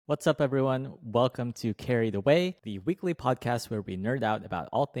What's up, everyone? Welcome to Carried Away, the weekly podcast where we nerd out about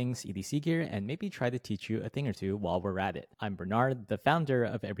all things EDC gear and maybe try to teach you a thing or two while we're at it. I'm Bernard, the founder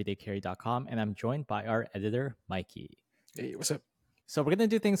of everydaycarry.com, and I'm joined by our editor, Mikey. Hey, what's up? So we're going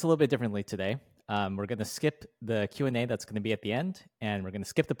to do things a little bit differently today. We're going to skip the Q&A that's going to be at the end, and we're going to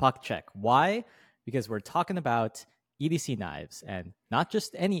skip the pocket check. Why? Because we're talking about EDC knives, and not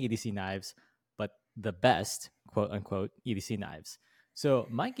just any EDC knives, but the best, quote-unquote, EDC knives. So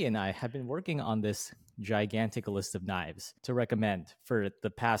Mikey and I have been working on this gigantic list of knives to recommend for the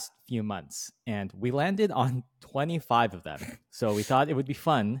past few months, and we landed on 25 of them. So we thought it would be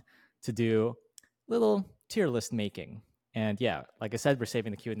fun to do little tier list making. And yeah, like I said, we're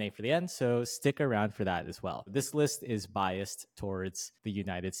saving the Q&A for the end, so stick around for that as well. This list is biased towards the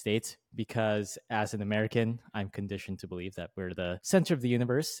United States because as an American, I'm conditioned to believe that we're the center of the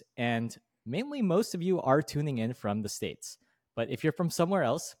universe, and mainly most of you are tuning in from the States. But if you're from somewhere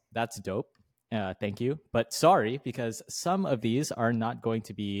else, that's dope. Thank you. But sorry, because some of these are not going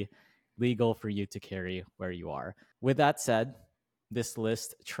to be legal for you to carry where you are. With that said, this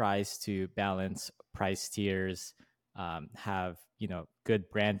list tries to balance price tiers, have good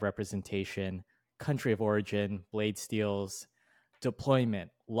brand representation, country of origin, blade steels, deployment,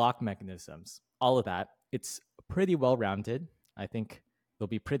 lock mechanisms, all of that. It's pretty well-rounded. I think it'll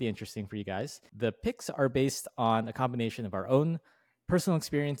be pretty interesting for you guys. The picks are based on a combination of our own personal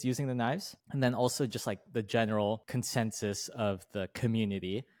experience using the knives, and then also just like the general consensus of the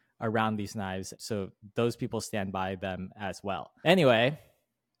community around these knives. So those people stand by them as well. Anyway,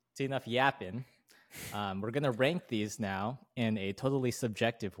 it's enough yapping. We're going to rank these now in a totally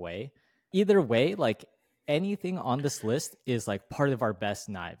subjective way. Either way, like anything on this list is like part of our best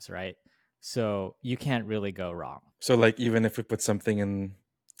knives, right? So you can't really go wrong. So, like, even if we put something in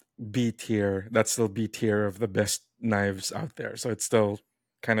B tier, that's still B tier of the best knives out there. So it's still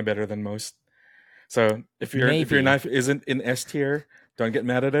kind of better than most. So if your knife isn't in S tier, don't get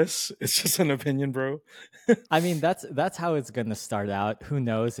mad at us. It's just an opinion, bro. I mean, that's how it's gonna start out. Who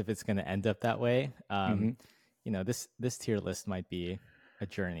knows if it's gonna end up that way? This tier list might be a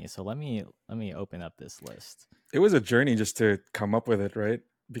journey. So let me open up this list. It was a journey just to come up with it, right?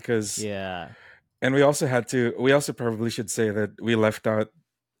 Because yeah, and we also probably should say that we left out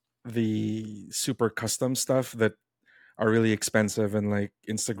the super custom stuff that are really expensive and like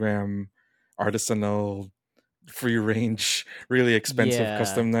Instagram artisanal free range really expensive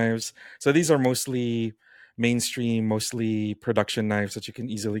custom knives. So these are mostly mainstream, mostly production knives that you can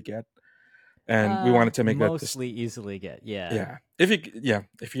easily get. And we wanted to make mostly easily get. Yeah. If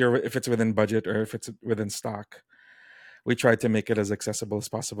it's within budget or if it's within stock. We tried to make it as accessible as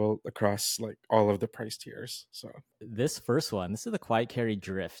possible across like all of the price tiers. So this first one, this is the Quiet Carry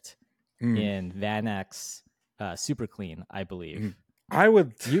Drift in Vanax Super Clean, I believe.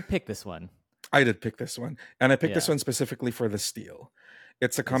 You picked this one. I did pick this one, and I picked this one specifically for the steel.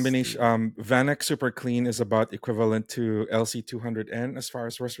 It's a combination. Vanax Super Clean is about equivalent to LC200N as far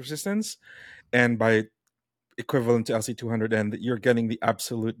as rust resistance, and by equivalent to LC200N, you're getting the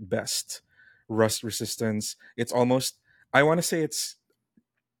absolute best rust resistance. It's almost, I want to say it's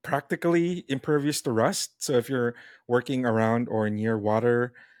practically impervious to rust. So if you're working around or near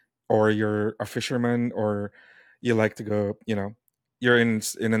water, or you're a fisherman, or you like to go, you're in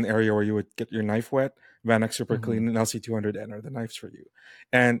an area where you would get your knife wet, Vanax Super Clean and LC200N are the knives for you.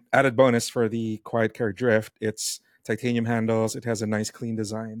 And added bonus for the Quiet Carry Drift, it's titanium handles. It has a nice clean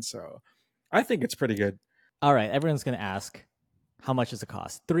design. So I think it's pretty good. All right. Everyone's going to ask, how much does it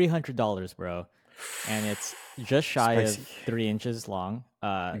cost? $300, bro. And it's just shy of 3 inches long.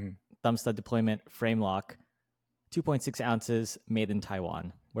 Thumb stud deployment, frame lock, 2.6 ounces, made in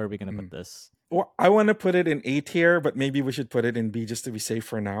Taiwan. Where are we going to put this? Well, I want to put it in A tier, but maybe we should put it in B just to be safe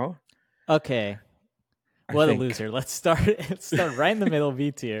for now. Okay. What a loser. Let's start right in the middle,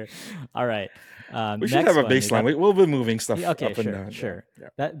 B tier. All right. We should have a baseline. We'll be moving stuff up and down. Sure.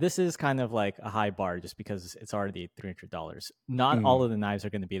 Yeah. This is kind of like a high bar just because it's already $300. Not all of the knives are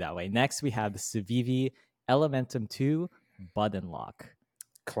going to be that way. Next, we have the Civivi Elementum 2 button lock.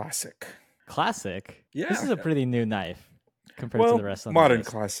 Classic. Yeah. This is a pretty new knife compared to the rest of the modern list.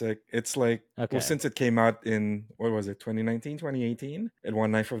 Classic. It's like, since it came out in, 2019, 2018, it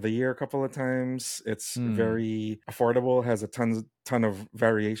won Knife of the Year a couple of times. It's very affordable, has a ton of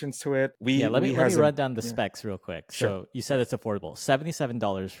variations to it. Let me run down the specs real quick. Sure. So you said it's affordable.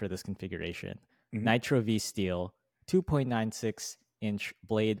 $77 for this configuration. Nitro V steel, 2.96 inch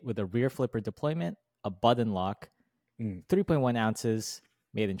blade with a rear flipper deployment, a button lock, 3.1 ounces,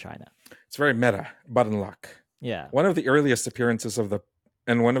 made in China. It's very meta, button lock. Yeah. One of the earliest appearances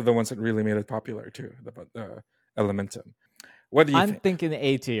and one of the ones that really made it popular too, the Elementum. What do you I'm think? thinking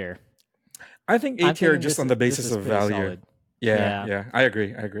A tier. I think A I'm tier thinking just this on is the this basis is of pretty value. solid. Yeah, Yeah. yeah. I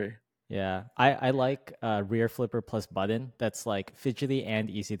agree. I agree. Yeah. I like rear flipper plus button that's like fidgety and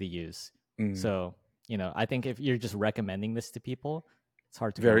easy to use. Mm, So, I think if you're just recommending this to people, it's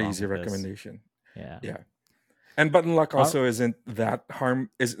hard to go very wrong easy with this. recommendation. Yeah. Yeah. And button lock All, also isn't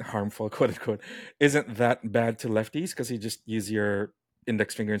harmful, quote unquote, isn't that bad to lefties because you just use your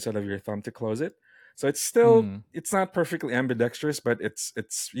index finger instead of your thumb to close it. So it's not perfectly ambidextrous, but it's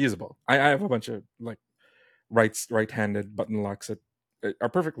usable. I have a bunch of like right-handed button locks that are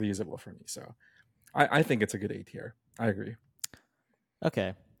perfectly usable for me. So I think it's a good A tier. I agree.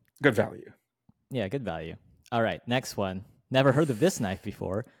 okay. Good value. Yeah, good value. All right, next one. Never heard of this knife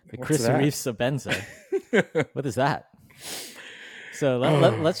before. The What's Chris that? Reeves Sabenza. What is that? So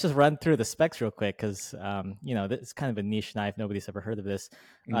Oh. let's just run through the specs real quick because this is kind of a niche knife. Nobody's ever heard of this.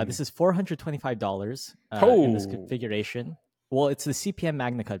 Mm. This is $425 in this Oh. configuration. Well, it's the CPM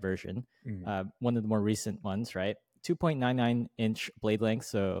MagnaCut version, Mm. one of the more recent ones, right? 2.99-inch blade length,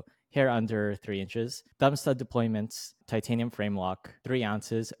 so hair under 3 inches. Thumb stud deployments, titanium frame lock, 3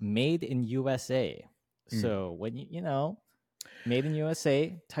 ounces, made in USA. Mm. So when made in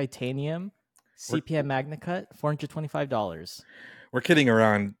USA, titanium, We're CPM MagnaCut, $425. we're kidding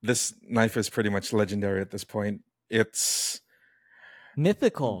around. This knife is pretty much legendary at this point. It's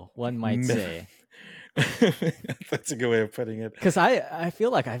Mythical, one might myth. say. That's a good way of putting it. Because I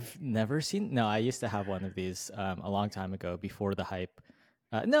feel like I've never seen. No, I used to have one of these a long time ago before the hype.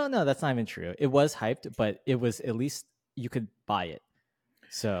 No, that's not even true. It was hyped, but it was at least you could buy it.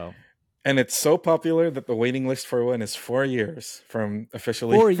 So And it's so popular that the waiting list for one is 4 years from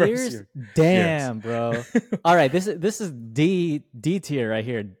officially 4 years, Yes. damn, bro. All right, this is D tier right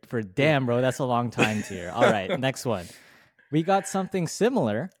here for damn, bro. That's a long time tier. All right, next one. We got something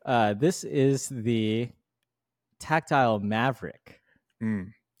similar. This is the Tactile Maverick.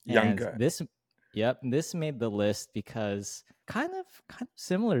 Young And guy. this made the list because kind of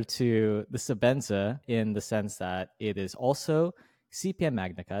similar to the Sabenza in the sense that it is also CPM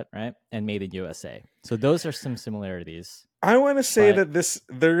MagnaCut, right? And made in USA. So those are some similarities. I want to say But that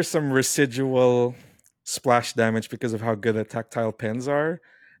there's some residual splash damage because of how good the tactile pens are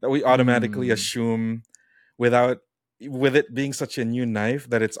that we automatically assume without with it being such a new knife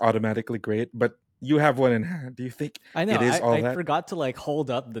that it's automatically great. But you have one in hand. Do you think I know it is all I that? forgot to like hold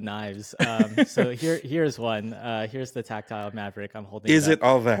up the knives. So here's one. Here's the Tactile Maverick. I'm holding Is it it up.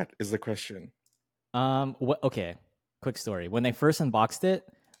 all that? Is the question. Okay. Quick story. When I first unboxed it,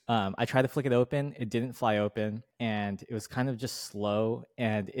 I tried to flick it open. It didn't fly open, and it was kind of just slow.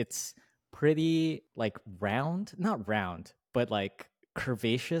 And it's pretty like round, not round, but like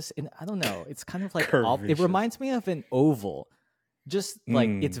curvaceous. And I don't know. It's kind of like it Curvaceous. reminds me of an oval. Just like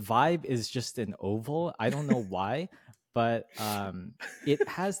its Mm. vibe is just an oval. I don't know why, but it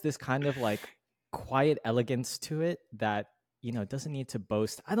has this kind of like quiet elegance to it that doesn't need to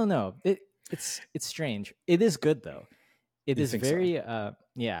boast. I don't know. It's strange. It is good though. It You is think so? very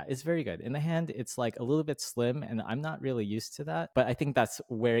yeah, it's very good. In the hand, it's like a little bit slim, and I'm not really used to that. But I think that's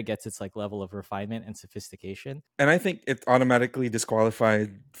where it gets its like level of refinement and sophistication. And I think it automatically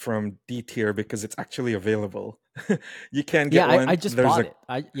disqualified from D tier because it's actually available. You can Yeah, get I one. just bought it.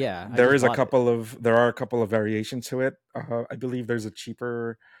 I There just is a bought it. couple of there are a couple of variations to it. I believe there's a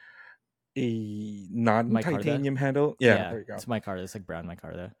cheaper, a Micarta. non-titanium handle. Yeah, Yeah, there you go. it's Micarta. It's like brown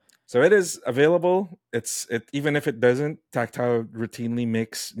Micarta. So it is available. It even if it doesn't, Tactile routinely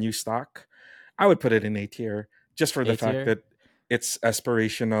makes new stock. I would put it in A tier just for the A fact tier. that it's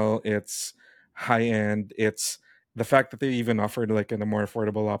aspirational, it's high end, it's the fact that they even offered like a more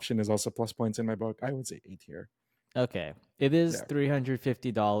affordable option is also plus points in my book. I would say A tier. Okay. It is Yeah.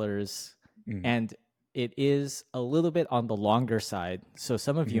 $350 Mm. and it is a little bit on the longer side. So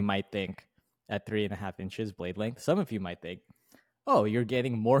some of you Mhm. might think at 3.5 inches blade length, some of you might think, oh, you're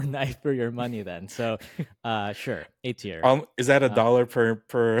getting more knife for your money then. So sure, A tier. Is that a Uh, dollar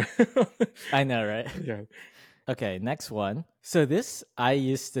per? I know, right? Yeah. Okay, next one. So this I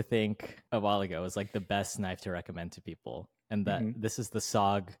used to think a while ago was like the best knife to recommend to people. And that Mhm. this is the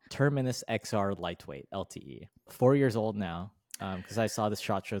SOG Terminus XR Lightweight LTE. 4 years old now, because I saw this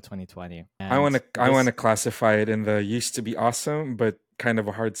SHOT Show 2020. And I want this, to classify it in the used to be awesome, but kind of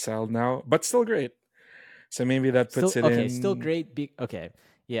a hard sell now, but still great. So maybe that puts it still in. great. Okay,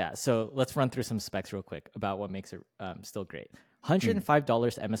 yeah. So let's run through some specs real quick about what makes it still great. Mm,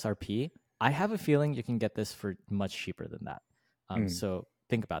 $105 MSRP. I have a feeling you can get this for much cheaper than that. mm, So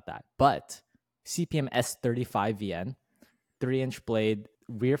think about that. But CPM S35 VN, 3-inch blade,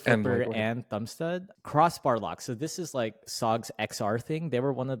 rear and flipper, lightweight. and thumb stud, crossbar lock. So this is like SOG's XR thing. They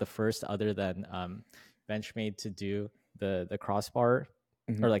were one of the first, other than Benchmade, to do the crossbar,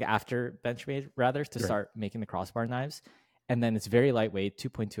 or like after Benchmade rather, to start making the crossbar knives. And then it's very lightweight,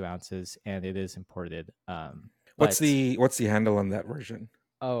 2.2 ounces, and it is imported. What's the handle on that version?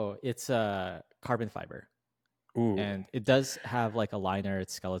 Oh, it's carbon fiber. Ooh. And it does have like a liner,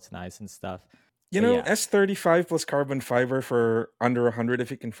 it's skeletonized and stuff. S35 plus carbon fiber for under 100, if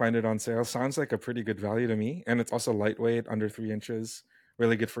you can find it on sale, sounds like a pretty good value to me. And it's also lightweight, under 3 inches,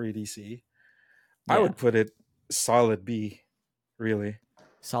 really good for EDC. I would put it solid B, really.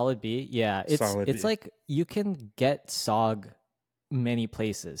 Solid B, yeah. It's like you can get SOG many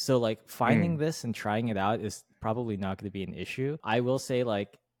places. So like finding this and trying it out is probably not going to be an issue. I will say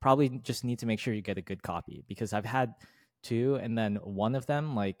like probably just need to make sure you get a good copy, because I've had two, and then one of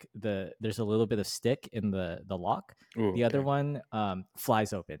them like there's a little bit of stick in the lock. The other one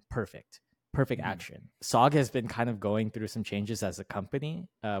flies open. Perfect action. SOG has been kind of going through some changes as a company.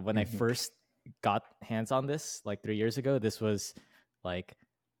 When I first got hands on this like 3 years ago, this was like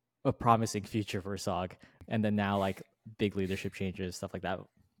a promising future for SOG, and then now like big leadership changes, stuff like that.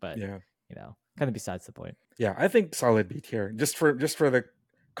 But kind of besides the point. Yeah, I think solid B tier, just for the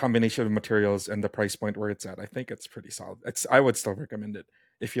combination of materials and the price point where it's at. I think it's pretty solid. I would still recommend it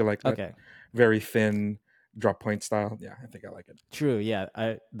if you like that very thin drop point style. Yeah, I think I like it. True. Yeah,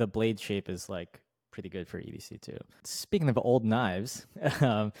 the blade shape is like pretty good for EDC too. Speaking of old knives,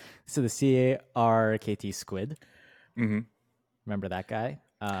 so the CARKT Squid. Remember that guy?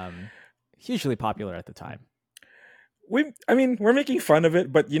 Hugely popular at the time. We're making fun of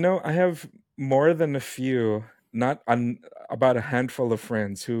it, but I have more than a few, about a handful of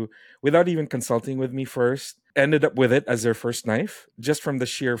friends who, without even consulting with me first, ended up with it as their first knife, just from the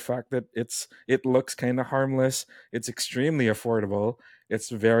sheer fact that it looks kind of harmless. It's extremely affordable. It's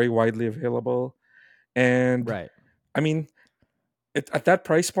very widely available, and at that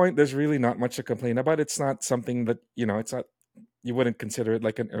price point, there's really not much to complain about. It's not something that it's not. You wouldn't consider it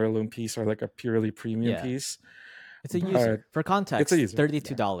like an heirloom piece or like a purely premium piece. It's a user. For context, it's a user.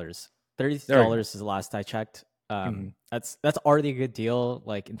 $32. $32 is the last I checked. That's already a good deal,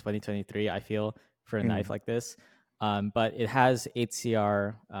 like in 2023, I feel, for a knife like this. But it has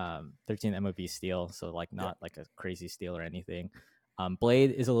 8CR 13 MOV steel, so like not like a crazy steel or anything.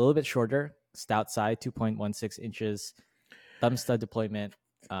 Blade is a little bit shorter, stout side, 2.16 inches. Thumb stud deployment.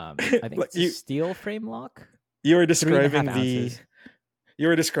 I think it's a steel frame lock. You were describing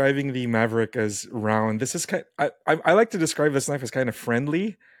the Maverick as round. This is I like to describe this knife as kind of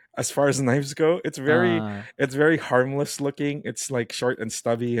friendly as far as knives go. It's very harmless looking. It's like short and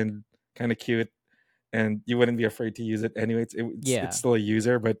stubby and kind of cute, and you wouldn't be afraid to use it anyway. It's still a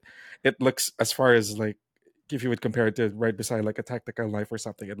user, but it looks, as far as like if you would compare it to right beside like a tactical knife or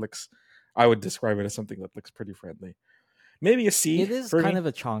something, I would describe it as something that looks pretty friendly. Maybe a C. It is kind of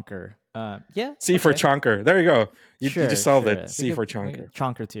a chonker. C for chonker. There you go. You just solved it. C for chonker.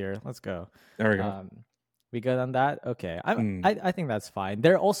 Chonker tier. Let's go. There we go. We good on that? Okay. I think that's fine.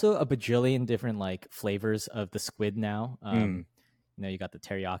 There are also a bajillion different like flavors of the squid now. You got the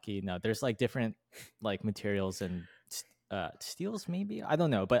teriyaki. No, there's like different like materials and steels maybe. I don't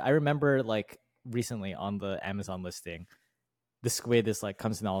know, but I remember like recently on the Amazon listing, the squid is like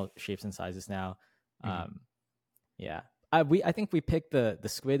comes in all shapes and sizes now. Yeah. I think we picked the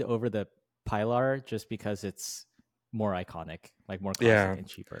squid over the Pilar just because it's more iconic, like more classic and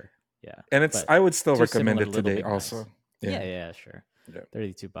cheaper. Yeah, and I would still recommend it today also. Yeah, sure. Yeah.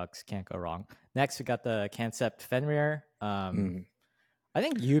 $32, can't go wrong. Next, we got the Kansept Fenrir. I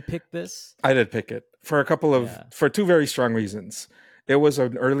think you picked this. I did pick it for two very strong reasons. It was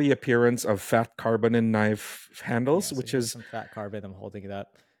an early appearance of fat carbon in knife handles, which is some fat carbon. I'm holding it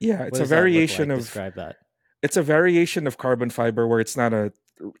up. Yeah, it's a variation of. Describe that. It's a variation of carbon fiber where it's not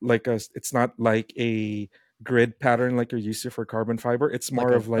like a grid pattern like you're used to for carbon fiber. It's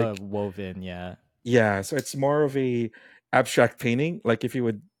more of like woven, so it's more of a abstract painting. Like if you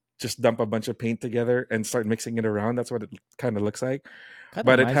would just dump a bunch of paint together and start mixing it around, that's what it kind of looks like.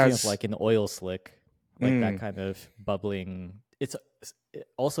 But it has like an oil slick, like that kind of bubbling. It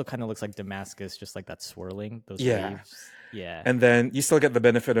also kind of looks like Damascus, just like that swirling, those waves. Yeah. And then you still get the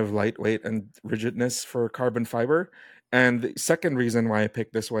benefit of lightweight and rigidness for carbon fiber. And the second reason why I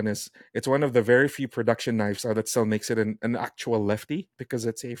picked this one is it's one of the very few production knives that still makes it an actual lefty, because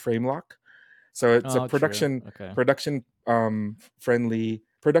it's a frame lock. So it's a production lefty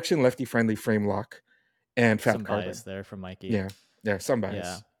friendly frame lock and fat some carbon. Bias there from Mikey. Yeah, some bias.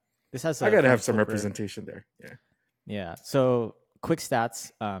 Yeah. This has I gotta have some representation there. Yeah. So quick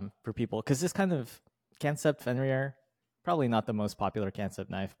stats for people, because this kind of Kansept Fenrir, probably not the most popular Kansept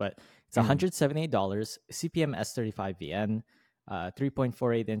knife, but it's $178, CPM S35VN,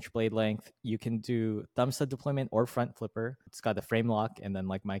 3.48-inch blade length. You can do thumb stud deployment or front flipper. It's got a frame lock, and then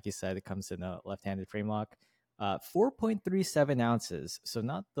like Mikey said, it comes in a left-handed frame lock. 4.37 ounces, so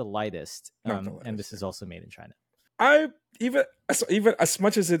not the lightest. Not the And this lightest, is also made in China. I even as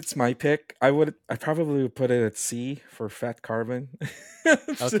much as it's my pick, I probably would put it at C for fat carbon.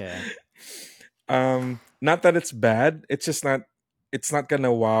 Okay. Not that it's bad. It's not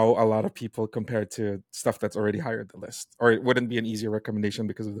gonna wow a lot of people compared to stuff that's already higher the list. Or it wouldn't be an easier recommendation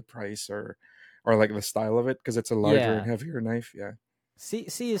because of the price or like the style of it, because it's a larger and Yeah. heavier knife. Yeah. C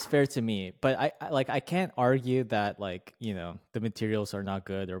is fair to me, but I can't argue that like, the materials are not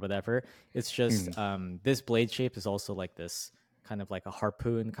good or whatever. It's just Mm, this blade shape is also like this kind of like a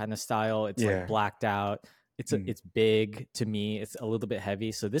harpoon kind of style. It's like yeah. blacked out. Mm, It's big to me. It's a little bit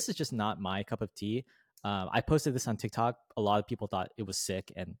heavy. So this is just not my cup of tea. I posted this on TikTok. A lot of people thought it was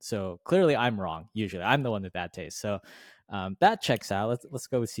sick, and so clearly I'm wrong. Usually I'm the one with bad taste. So that checks out. Let's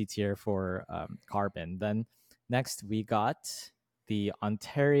go with C tier for carbon. Then next we got the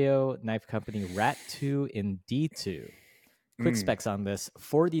Ontario Knife Company Rat 2 in D2. Quick mm. specs on this,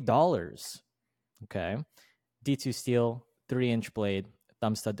 $40. Okay. D2 steel, 3-inch blade,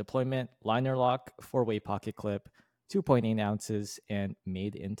 thumb stud deployment, liner lock, 4-way pocket clip, 2.8 ounces, and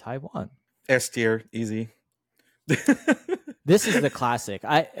made in Taiwan. S tier, easy. This is the classic.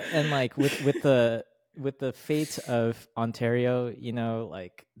 Like with the fate of Ontario,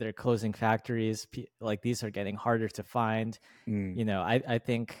 like they're closing factories, like these are getting harder to find. Mm, I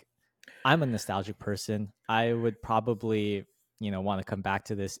think I'm a nostalgic person. I would probably, want to come back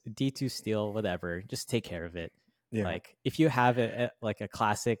to this D2 steel, whatever. Just take care of it. yeah. Like if you have like a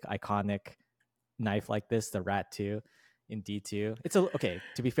classic, iconic knife like this, the Rat 2 in D2, okay.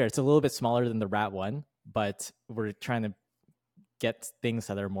 To be fair, it's a little bit smaller than the Rat 1, but we're trying to get things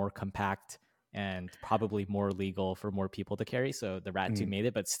that are more compact and probably more legal for more people to carry. So the Rat 2 Mm. made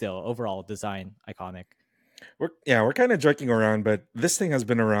it, but still, overall design iconic. We're kind of joking around, but this thing has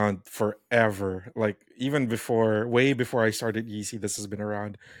been around forever. Like even way before I started EC, this has been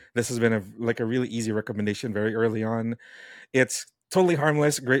around. This has been a really easy recommendation very early on. It's totally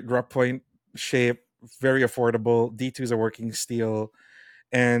harmless, great drop point shape, very affordable. D2 is a working steel,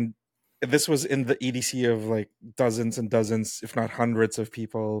 and this was in the EDC of like dozens and dozens, if not hundreds of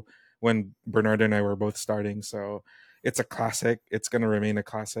people when Bernardo and I were both starting. So it's a classic. It's going to remain a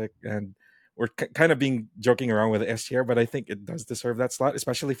classic, and we're kind of being joking around with the S tier, but I think it does deserve that slot,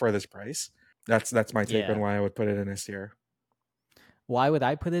 especially for this price. That's my take on Yeah. why I would put it in S tier. Why would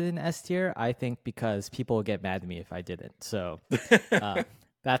I put it in S tier? I think because people would get mad at me if I didn't. So uh,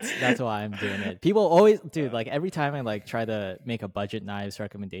 that's why I'm doing it. People always, dude, like every time I like try to make a budget knives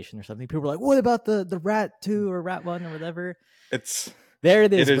recommendation or something, people are like, "What about the Rat 2 or Rat 1 or whatever?" it's There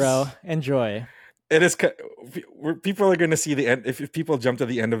it it is, bro. is Enjoy. it is people are going to see the end. If people jump to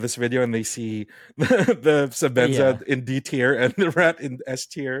the end of this video and they see the Yeah. Sabenza in D tier and the Rat in S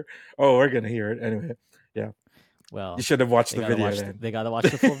tier, oh, we're going to hear it anyway. Yeah, you Well, should have watched the video then. they gotta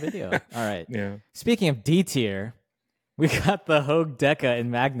watch the full video. All right. Yeah. Speaking of D tier, we got the Hogue Deca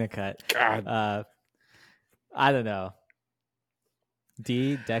in Magna Cut. God. I don't know.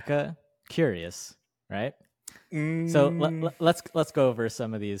 D Deca, curious, right? So Mm, let's go over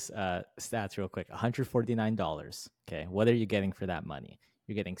some of these stats real quick. $149. Okay, what are you getting for that money?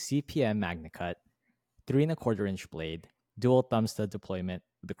 You're getting CPM Magna Cut, 3.25-inch blade, dual thumb stud deployment,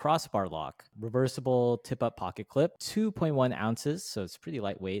 the crossbar lock, reversible tip-up pocket clip, 2.1 ounces, so it's pretty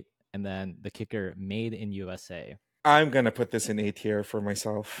lightweight, and then the kicker made in USA. I'm going to put this in A tier for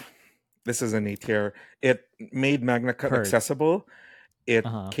myself. This is an A tier. It made Magna Cut Heard. accessible. It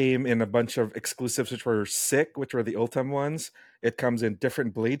Uh-huh. came in a bunch of exclusives, which were sick, which were the Ultim ones. It comes in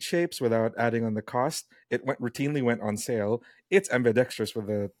different blade shapes without adding on the cost. It routinely went on sale. It's ambidextrous with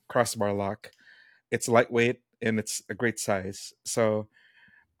a crossbar lock. It's lightweight and it's a great size. So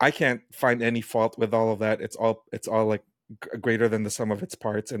I can't find any fault with all of that. It's all like greater than the sum of its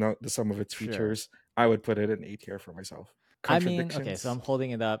parts and the sum of its Sure. features. I would put it in A tier for myself. I mean, okay, so Contradictions. I'm holding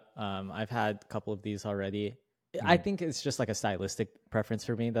it up. I've had a couple of these already. I Mm, think it's just like a stylistic preference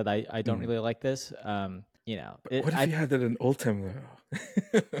for me that I don't mm. really like this. But what if you had it in Ultim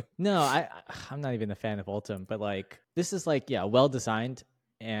though? No, I'm not even a fan of Ultim, but like this is like, yeah, well designed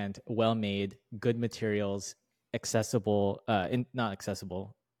and well made, good materials, accessible, not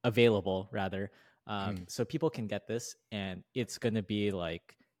accessible, available rather. Mm, So people can get this, and it's gonna be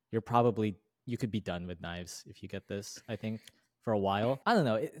like you could be done with knives if you get this. I think for a while. I don't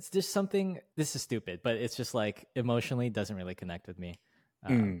know. It's just something. This is stupid, but it's just like emotionally doesn't really connect with me.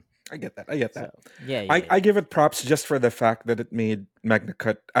 mm. I get that. I get So that. yeah, I give it props just for the fact that it made Magna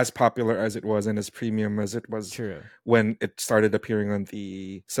Cut as popular as it was and as premium as it was true. when it started appearing on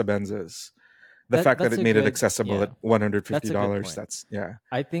the Sabenzas. The fact that That's it a made it good accessible at that's a good $150, point. that's yeah.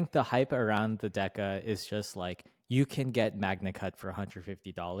 I think the hype around the Deca is just like you can get Magna Cut for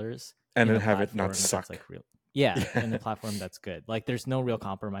 $150 And in then a have it not platform that's suck. like real. Yeah, Yeah. in a platform that's good. Like there's no real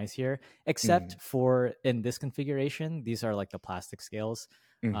compromise here, except Mm, for in this configuration, these are like the plastic scales.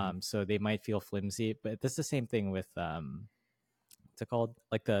 mhm, So they might feel flimsy, but this is the same thing with what's it called?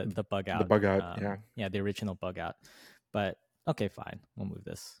 Like the bug the out. bug out, yeah. Yeah, the original bug out. But okay, fine. We'll move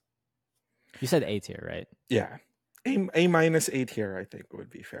this. You said A tier, right? Yeah. A minus 8 here, I think, would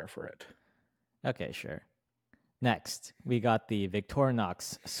be fair for it. Okay, sure. Next, we got the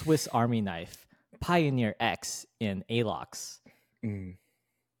Victorinox Swiss Army Knife Pioneer X in ALOX. Mm.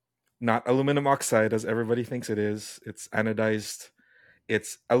 Not aluminum oxide as everybody thinks it is. It's anodized.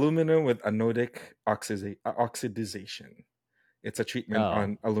 It's aluminum with anodic oxidization. It's a treatment Oh,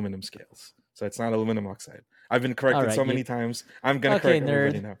 on aluminum scales. So it's not aluminum oxide. I've been all corrected right. so many times. I'm going to Okay, correct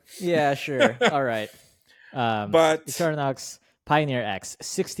everybody nerd. now. Yeah, sure. All right. But Victorinox Pioneer X,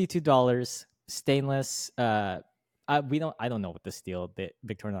 $62, stainless. I don't know what the steel that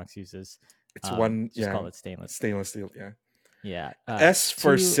Victorinox uses. it's one, Just yeah, call it stainless. stainless steel, yeah. Yeah. S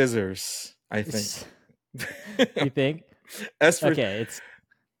for Two. scissors, I think. You think? S for Okay,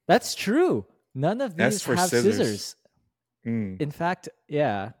 that's true. None of S these for have scissors. scissors. Mm. In fact,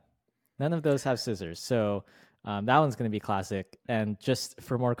 yeah, none of those have scissors. So that one's going to be classic. And just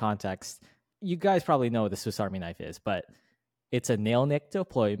for more context, you guys probably know what the Swiss Army knife is, but it's a nail nick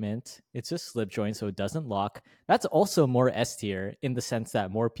deployment. It's a slip joint, so it doesn't lock. That's also more S tier in the sense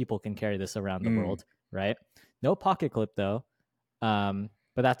that more people can carry this around the world, right? No pocket clip though, but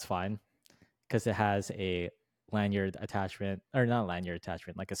that's fine because it has a lanyard attachment, or not lanyard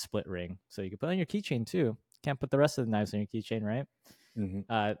attachment, like a split ring, so you can put on your keychain too. Can't put the rest of the knives on your keychain, right?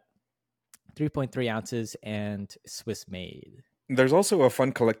 Mm-hmm. 3.3 ounces and Swiss made. There's also a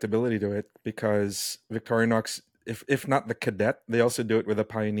fun collectability to it because Victorinox, if not the Cadet, they also do it with a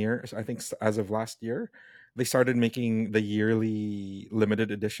Pioneer. I think as of last year, they started making the yearly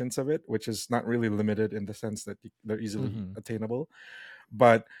limited editions of it, which is not really limited in the sense that they're easily attainable.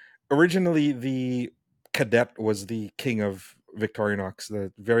 But originally, the Cadet was the king of Victorinox,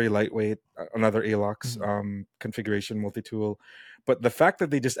 the very lightweight, another ALOX configuration multi-tool. But the fact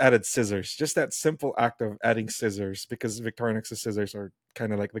that they just added scissors, just that simple act of adding scissors, because Victorinox's scissors are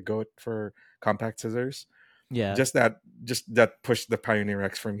kind of like the goat for compact scissors. Yeah. Just that pushed the Pioneer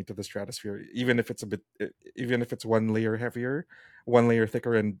X for me to the stratosphere. Even if it's even if it's one layer heavier, one layer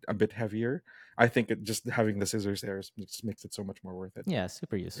thicker, and a bit heavier, I think it just having the scissors there just makes it so much more worth it. Yeah,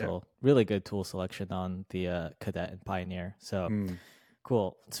 super useful. Yeah. Really good tool selection on the Cadet and Pioneer. So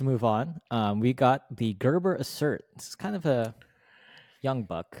cool. Let's move on. We got the Gerber Assert. This is kind of a young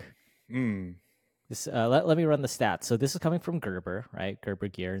buck. This let me run the stats. So this is coming from Gerber, right? Gerber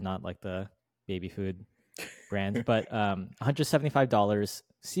gear, not like the baby food brand, but $175,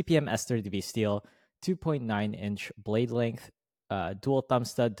 CPM S30V steel, 2.9-inch blade length, dual thumb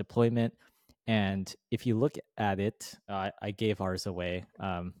stud deployment. And if you look at it, I gave ours away.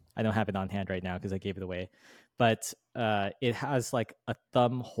 I don't have it on hand right now because I gave it away. But it has like a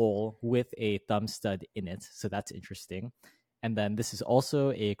thumb hole with a thumb stud in it. So that's interesting. And then this is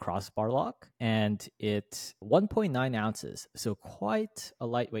also a crossbar lock, and it's 1.9 ounces. So quite a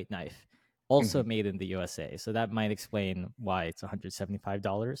lightweight knife. Also made in the USA. So that might explain why it's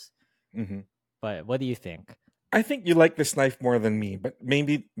 $175. But what do you think? I think you like this knife more than me, but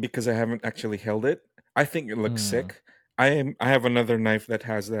maybe because I haven't actually held it. I think it looks sick. I have another knife that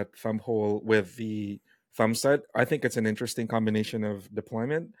has that thumb hole with the thumb stud. I think it's an interesting combination of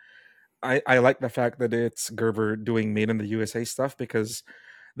deployment. I like the fact that it's Gerber doing made in the USA stuff because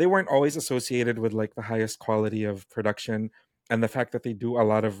they weren't always associated with like the highest quality of production, and the fact that they do a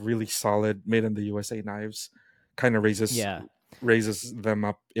lot of really solid made in the USA knives kind of raises them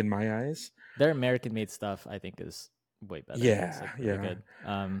up in my eyes. Their American made stuff I think is way better. Yeah, it's like really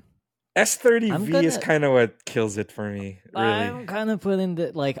good. S30V is kind of what kills it for me, really. I'm kind of putting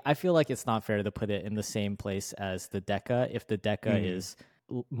the like I feel like it's not fair to put it in the same place as the Deca if the Deca is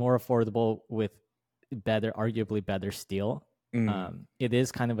more affordable with arguably better steel. It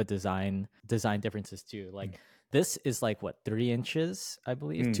is kind of a design differences too. Like this is like what 3 inches, I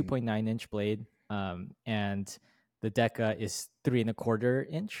believe, 2.9-inch blade, and the Deca is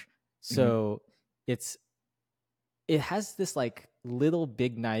 3.25 inch. So it has this like little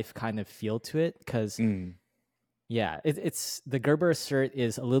big knife kind of feel to it because it's the Gerber Assert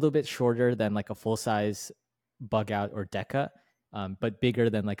is a little bit shorter than like a full size bug out or Deca. but bigger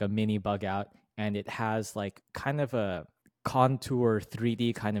than like a mini bug out, and it has like kind of a contour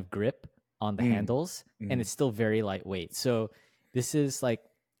 3D kind of grip on the handles, and it's still very lightweight. So this is like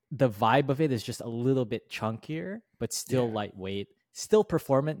the vibe of it is just a little bit chunkier, but still lightweight, still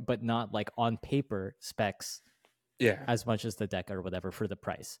performant, but not like on paper specs as much as the deck or whatever for the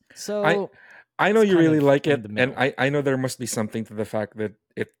price. So I know you really like it, and middle. I know there must be something to the fact that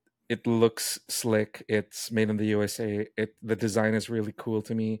it looks slick. It's made in the USA. The design is really cool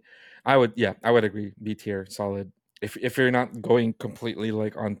to me. I would agree. B tier, solid. If you're not going completely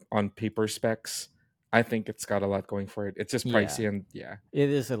like on paper specs, I think it's got a lot going for it. It's just pricey and it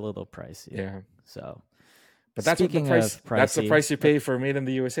is a little pricey. Yeah. So but that's what the price. That's the price you pay for made in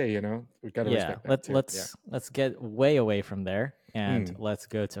the USA. You know, we gotta respect that too. Let's get way away from there and let's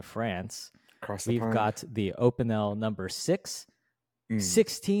go to France. Across the We've pond. got the Opinel number 6,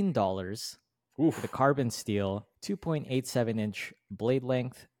 $16 for the carbon steel, 2.87-inch blade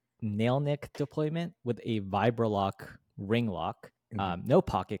length, nail nick deployment with a Vibralock ring lock. No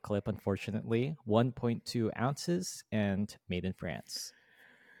pocket clip, unfortunately. 1.2 ounces and made in France.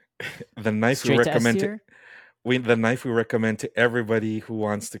 The knife we recommend the knife we recommend to everybody who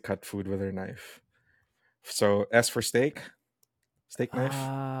wants to cut food with their knife. So S for steak knife.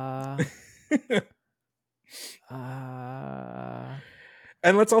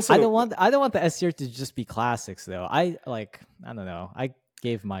 And let's also I don't want the S tier to just be classics though. I don't know. I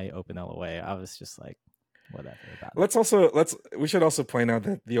gave my Opinel away. I was just like, whatever about it. We should also point out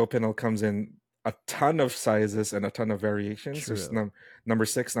that the Opinel comes in a ton of sizes and a ton of variations. True. There's number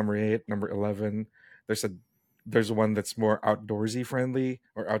 6, number 8, number 11. There's one that's more outdoorsy friendly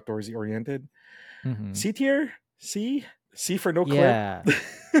or outdoorsy oriented. C tier, C for no clip.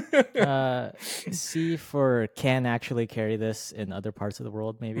 C for can actually carry this in other parts of the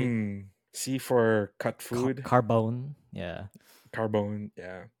world, maybe. C for cut food. Carbone, yeah. Carbone,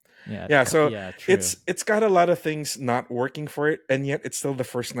 yeah. Yeah. So true. it's got a lot of things not working for it, and yet it's still the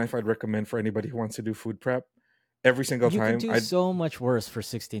first knife I'd recommend for anybody who wants to do food prep. Every single time, you could do so much worse for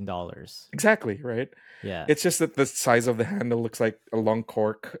 $16. Exactly, right? Yeah. It's just that the size of the handle looks like a long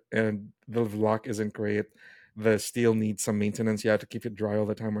cork, and the lock isn't great. The steel needs some maintenance. You have to keep it dry all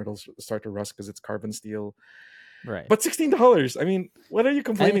the time, or it'll start to rust because it's carbon steel. Right. But $16. I mean, what are you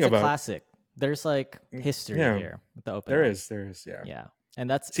complaining about? It's a classic. There's like history here with the Open. There is, yeah. Yeah, and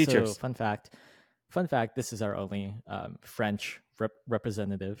that's so. Fun fact. This is our only French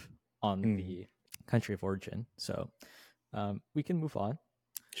representative on the country of origin. So we can move on.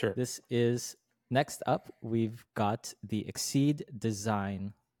 Sure. This is next up. We've got the Exceed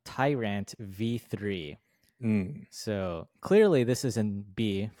Design Tyrant V3. So clearly this is in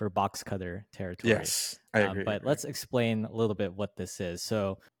B for box cutter territory. Yes, I agree. But let's explain a little bit what this is.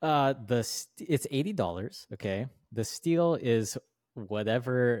 So it's $80. Okay, the steel is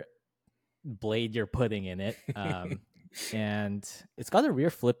whatever blade you're putting in it, and it's got a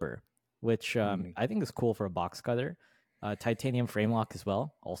rear flipper, which I think is cool for a box cutter. Titanium frame lock as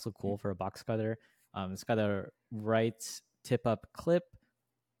well, also cool for a box cutter. It's got a right tip up clip,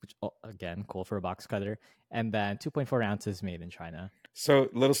 which again cool for a box cutter, and then 2.4 ounces made in China. So,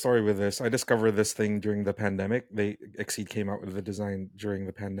 little story with this. I discovered this thing during the pandemic. Exceed came out with the design during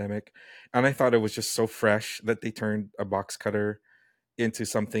the pandemic, and I thought it was just so fresh that they turned a box cutter into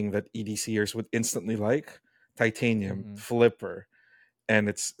something that EDCers would instantly like. Titanium flipper, and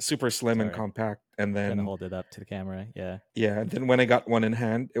it's super slim and compact. And then hold it up to the camera, yeah. And then when I got one in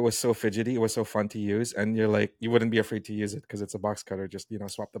hand, it was so fidgety. It was so fun to use, and you're like, you wouldn't be afraid to use it because it's a box cutter. Just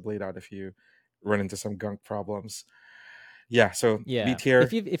swap the blade out if you run into some gunk problems. So B tier.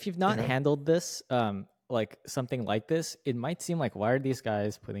 If you've not handled this, like something like this, it might seem like, why are these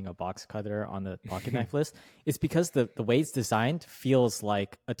guys putting a box cutter on the pocket knife list? It's because the way it's designed feels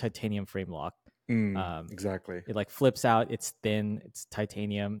like a titanium frame lock. Exactly. It like flips out. It's thin. It's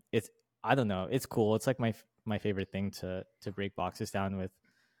titanium. I don't know. It's cool. It's like my favorite thing to break boxes down with.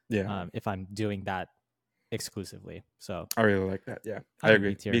 Yeah. If I'm doing that exclusively, so I really like that. Yeah, I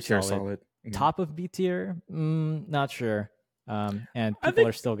agree. B tier solid. Top of B tier, not sure. And people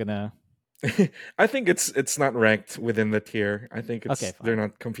are still gonna. I think it's not ranked within the tier. I think they're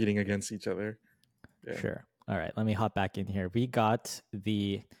not competing against each other. Yeah. Sure. All right. Let me hop back in here. We got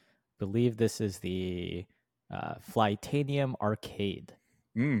believe this is the Flytanium Arcade.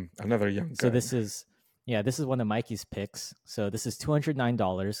 Another young gun. So this is one of Mikey's picks. So this is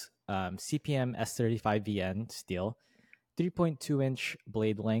 $209. CPM S35VN steel, 3.2-inch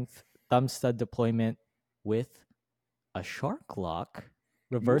blade length, thumb stud deployment with a shark lock,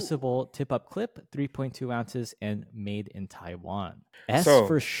 reversible tip-up clip, 3.2 ounces, and made in Taiwan.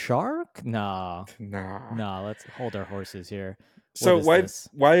 For shark? Nah. Let's hold our horses here. What So is this?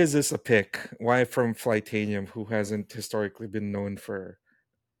 why is this a pick? Why from Flightanium, who hasn't historically been known for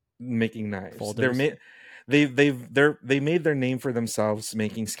making knives? Folders? They made their name for themselves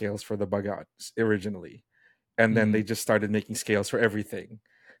making scales for the bugouts originally, and then Mm, they just started making scales for everything.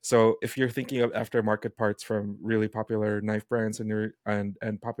 So if you're thinking of aftermarket parts from really popular knife brands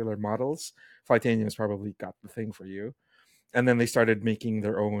and popular models, Flightanium has probably got the thing for you. And then they started making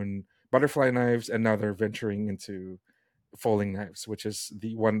their own butterfly knives, and now they're venturing into folding knives, which is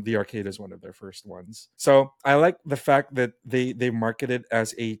the arcade is one of their first ones. So I like the fact that they market it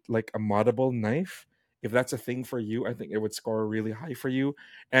as a like a moddable knife. If that's a thing for you, I think it would score really high for you.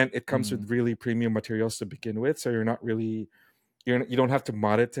 And it comes mm, with really premium materials to begin with, so you're not really you don't have to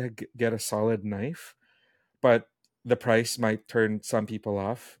mod it to get a solid knife. But the price might turn some people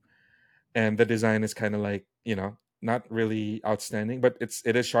off, and the design is kind of like, not really outstanding, but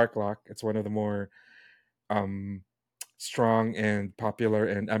it is shark lock. It's one of the more um strong and popular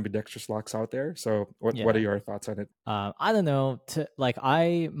and ambidextrous locks out there. So what are yeah. your thoughts on it? I don't know. Like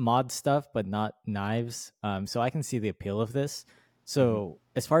I mod stuff, but not knives. So I can see the appeal of this. Hmm. So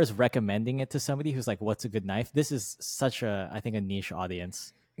as far as recommending it to somebody who's like, "What's a good knife?" This is such a, I think, a niche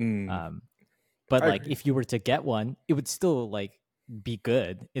audience. Mm, Um, but I like, agree. if you were to get one, it would still like be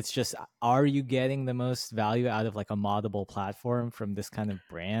good. It's just, are you getting the most value out of like a moddable platform from this kind of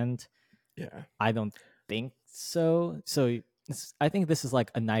brand? Yeah. I don't think so. So I think this is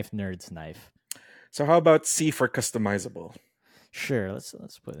like a knife nerd's knife. So how about C for customizable? Sure, let's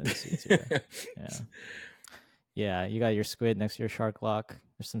put in C tier. Yeah. Yeah, you got your squid next to your shark lock.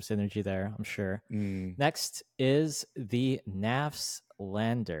 There's some synergy there, I'm sure. Mm, Next is the NAFS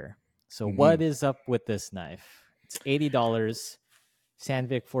Lander. So what mhm. is up with this knife? It's $80,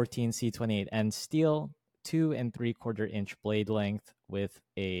 Sandvik 14C28 and steel, 2 3/4 inch blade length with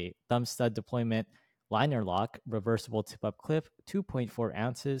a thumb stud deployment, liner lock, reversible tip up clip, 2.4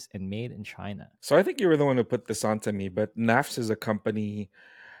 ounces, and made in China. So I think you were the one who put this on to me, but NAFS is a company.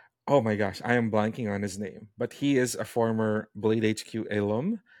 Oh my gosh, I am blanking on his name, but he is a former Blade HQ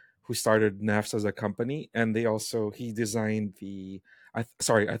alum who started NAFS as a company, and he designed I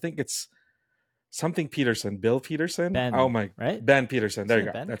think it's something Peterson, Bill Peterson. Oh Ben, my, right? Ben Peterson. There Isn't you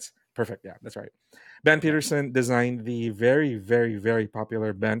it go. Ben? That's perfect. Yeah, that's right. Ben Yeah. Peterson designed the very, very, very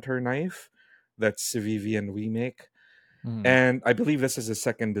popular banter knife that Civivi and we make, Mm, and I believe this is his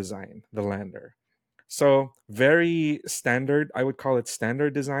second design, the Lander. So very standard. I would call it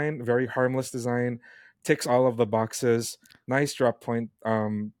standard design. Very harmless design. Ticks all of the boxes. Nice drop point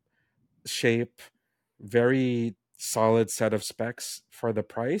shape. Very solid set of specs for the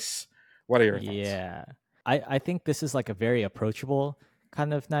price. What are your thoughts? yeah. I think this is like a very approachable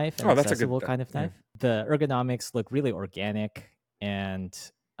kind of knife and Oh, that's a good. accessible kind of Yeah. knife. The ergonomics look really organic and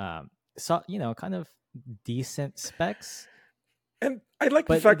so kind of decent specs, And I like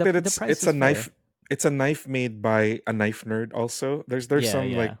the but fact that the price it's is a fair. knife. It's a knife made by a knife nerd. Also, there's Yeah,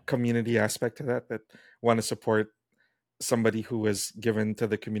 some like yeah. community aspect to that want to support somebody who was given to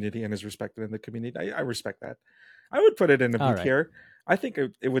the community and is respected in the community. I respect that. I would put it in a All B right. tier. I think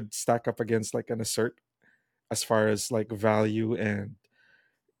it would stack up against like an assert as far as like value and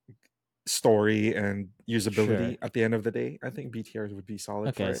story and usability Sure. at the end of the day. I think B tier would be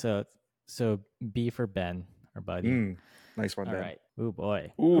solid for Okay, it. so B for Ben, our buddy. Mm, nice one, All Ben. right. Oh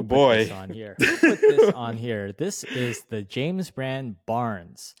boy. Oh Who put this boy. on here? Who put this on here? This is the James Brand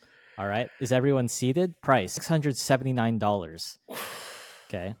Barnes. All right. Is everyone seated? Price $679.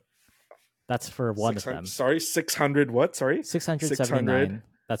 Okay. That's for one of 600, them. sorry, 600 what? Sorry. 600. 679.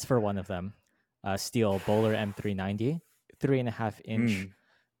 That's for one of them. Steel Bowler M390, 3.5 inch Mm,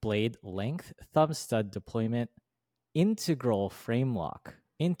 blade length, thumb stud deployment, integral frame lock,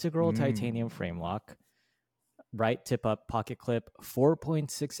 integral titanium mm. frame lock, right tip up pocket clip,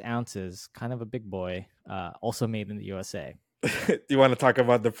 4.6 ounces, kind of a big boy, also made in the USA. Do you want to talk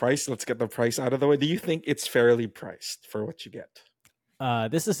about the price? Let's get the price out of the way. Do you think it's fairly priced for what you get?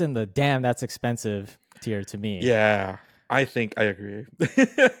 This is in the damn that's expensive tier to me. Yeah, I think I agree.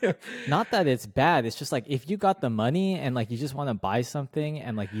 Not that it's bad. It's just like if you got the money and like you just want to buy something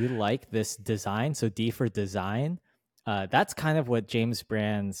and like you like this design, so D for design, that's kind of what James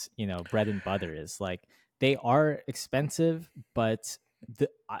Brand's bread and butter is. Like they are expensive, but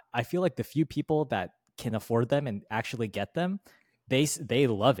I feel like the few people that can afford them and actually get them, they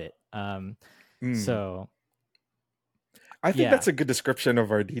love it. Mm, So I think yeah, that's a good description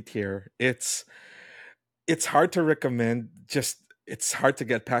of our D tier. It's hard to recommend. Just it's hard to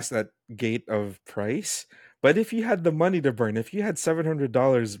get past that gate of price. But if you had the money to burn, if you had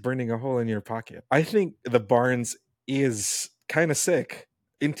 $700 burning a hole in your pocket, I think the Barnes is kind of sick.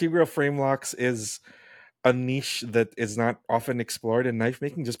 Integral frame locks is a niche that is not often explored in knife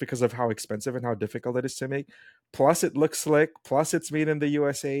making just because of how expensive and how difficult it is to make. Plus, it looks slick. Plus, it's made in the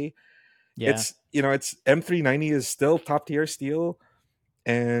USA. Yeah. It's it's M390 is still top tier steel,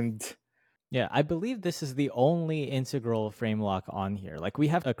 and Yeah, I believe this is the only integral frame lock on here. Like we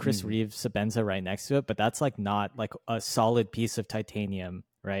have a Chris mm, Reeves Sabenza right next to it, but that's like not like a solid piece of titanium,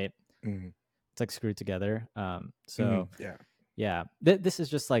 right? mm, It's like screwed together. So yeah, yeah, this is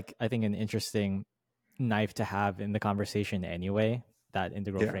just like I think an interesting knife to have in the conversation anyway. That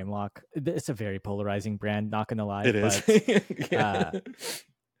integral yeah, frame lock. It's a very polarizing brand, not gonna lie, it is. but Yeah.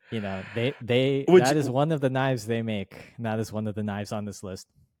 uh, they Would that is you one of the knives they make. That is one of the knives on this list.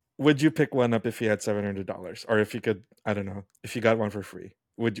 would you pick one up if you had $700, or if you could? I don't know, if you got one for free.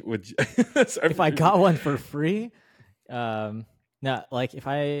 Would you? If I got one for free, um, no, like if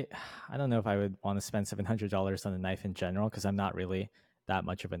I don't know if I would want to spend $700 on a knife in general because I'm not really that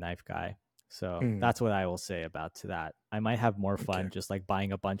much of a knife guy. So Mm, that's what I will say about to that. I might have more okay. fun just like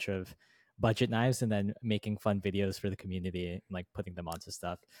buying a bunch of budget knives and then making fun videos for the community and like putting them onto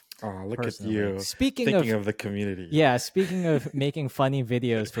stuff. Oh, look at Personally, you speaking thinking of of the community. yeah, speaking of making funny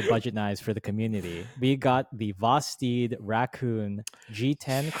videos for budget knives for the community, we got the Vosteed Raccoon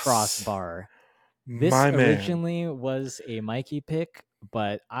G10 Yes, crossbar. This my man. originally was a Mikey pick,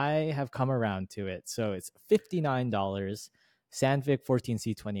 but I have come around to it. So it's $59, Sandvik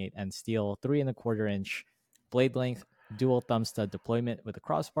 14C28 and steel 3.25 inch blade length, dual thumb stud deployment with a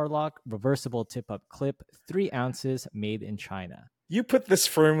crossbar lock, reversible tip up clip, 3 ounces, made in China. You put this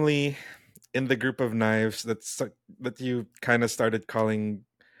firmly in the group of knives that you kind of started calling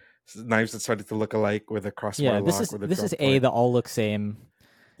knives that started to look alike, with a crossbar Yeah, lock with a this is drop a point. the all look same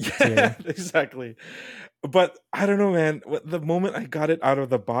Yeah, tier. exactly. But I don't know, man. The moment I got it out of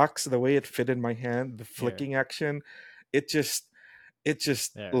the box, the way it fit in my hand, the Here, flicking action, it just, it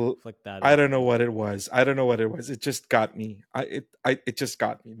just, there, l- flick that I up. don't know what it was. I don't know what it was. It just got me. It just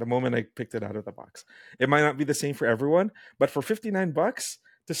got me the moment I picked it out of the box. It might not be the same for everyone, but for $59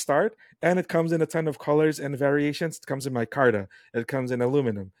 to start, and it comes in a ton of colors and variations. It comes in micarta. It comes in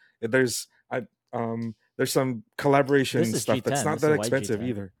aluminum. There's some This collaboration is stuff that's G10. not This is that white expensive G10.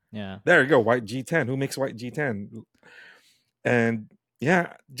 either. Yeah. There you go, white G10. Who makes white G10? And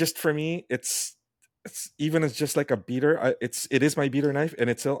yeah, just for me, it's even as just like a beater. It is my beater knife, and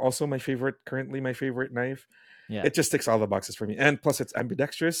it's also my favorite, currently my favorite knife. Yeah. It just ticks all the boxes for me, and plus it's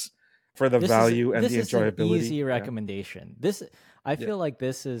ambidextrous for the value and This the is an enjoyability. easy Yeah, recommendation. This I yeah. feel like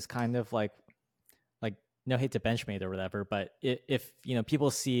this is kind of like no hate to Benchmade or whatever, but if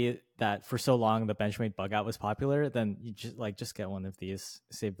people see that for so long the Benchmade bug out was popular, then you just get one of these,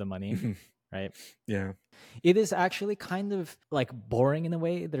 save the money, right? Yeah. It is actually kind of like boring in a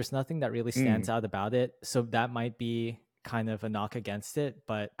way. There's nothing that really stands Mm, out about it, so that might be kind of a knock against it.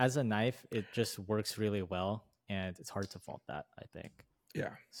 But as a knife, it just works really well, and it's hard to fault that, I think.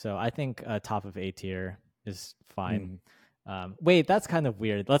 yeah. So I think top of A tier is fine. Mm. Wait, that's kind of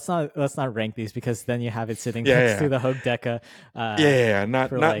weird. Let's not rank these because then you have it sitting Yeah, next yeah, to the Hogue Deca yeah, yeah, yeah. Not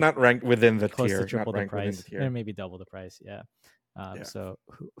for not like not ranked within the close to tier. triple Not the ranked within the price, or tier. maybe double the price. Yeah. Yeah. So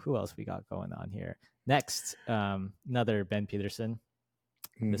who else we got going on here? Next, another Ben Peterson.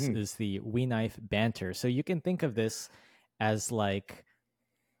 This Hmm. is the We Knife Banter. So you can think of this as like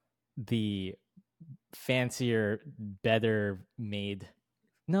the fancier, better made.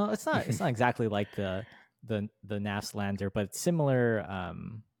 No, it's not. It's not exactly like the NAS lander, but similar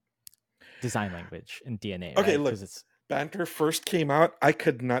design language and DNA, Okay, right? look, Because it's Banter first came out, I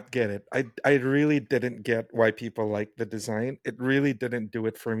could not get it. I really didn't get why people like the design. It really didn't do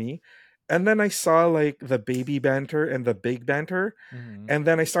it for me. And then I saw like the baby Banter and the big Banter, mhm. and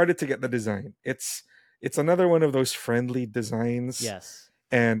then I started to get the design. It's another one of those friendly designs, Yes,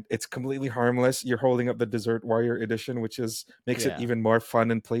 and it's completely harmless. You're holding up the Desert Warrior edition, which is makes it yeah. even more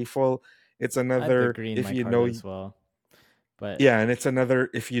fun and playful. It's I have the another, green if you know, micarta as well, but yeah, and it's another,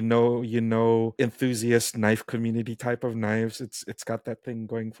 if you know enthusiast knife community type of knives. It's got that thing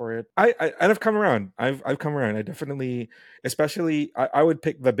going for it. And I've come around. I've come around. I definitely, especially, I would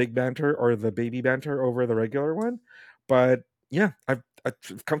pick the big Banter or the baby Banter over the regular one. But yeah, I've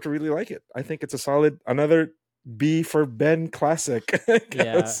come to really like it. I think it's a solid, another B for Ben classic, I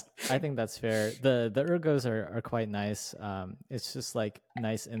yeah, guess. I think that's fair. The ergos are quite nice. It's just like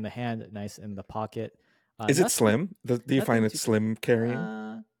nice in the hand, nice in the pocket. Is it Nothing, slim? Do you find nothing it too. slim carrying?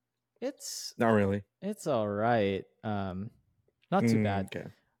 Uh, it's Not really. it's all right. Not too bad. Okay.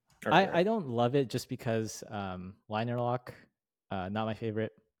 All right. All I right. don't love it just because liner lock, not my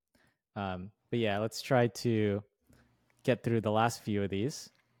favorite. But yeah, let's try to get through the last few of these.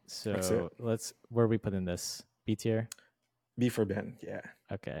 That's it. So let's where are we put in this B tier? B for Ben. Yeah.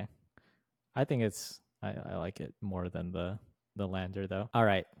 Okay, I think it's I like it more than the Lander though. All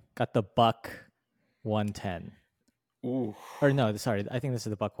right, got the Buck 110. Ooh. Or no, sorry, I think this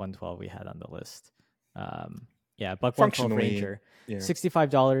is the Buck 112 we had on the list. Yeah, Buck 112 Functionally, Ranger. yeah.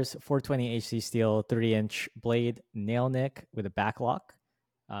 $65, 420 HC steel, 3-inch blade, nail nick with a back lock.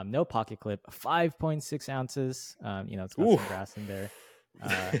 No pocket clip, 5.6 ounces. It's got some brass in there.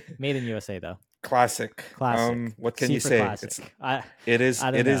 Made in USA though. Classic. Classic. What can C you for say? classic. I don't It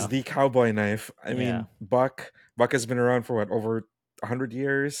know. is the cowboy knife. I Yeah. mean, Buck has been around for what, over 100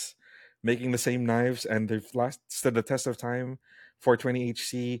 years, making the same knives, and they've stood the test of time. 420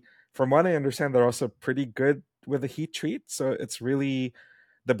 HC. From what I understand, they're also pretty good with the heat treat. So it's really,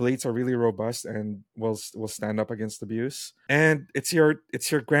 the blades are really robust and will stand up against abuse. And it's your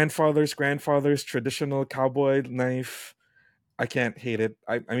grandfather's traditional cowboy knife. I can't hate it.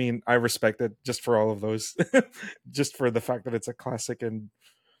 I mean, I respect it just for all of those, just for the fact that it's a classic and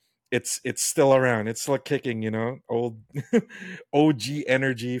it's still around. It's still kicking, old OG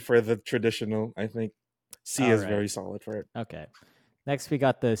energy for the traditional. I think C is very solid for it. Okay. Next, we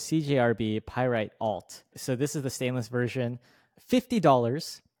got the CJRB Pyrite Alt. So this is the stainless version,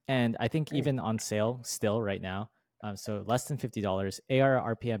 $50, and I think even on sale still right now. So less than $50.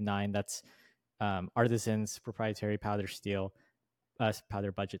 AR RPM 9. That's Artisan's proprietary powder steel,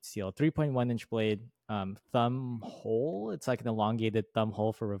 powder budget steel. 3.1-inch blade, thumb hole. It's like an elongated thumb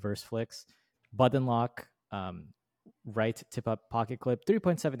hole for reverse flicks. Button lock, right tip up pocket clip.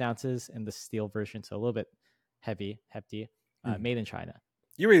 3.7 ounces in the steel version, so a little bit hefty. Made in China.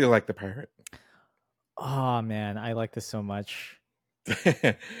 You really like the Pirate. Oh man, I like this so much.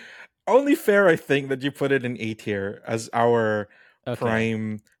 Only fair, I think, that you put it in A tier as our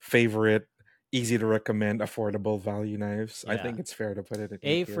prime favorite, easy to recommend, affordable value knives. Yeah. I think it's fair to put it in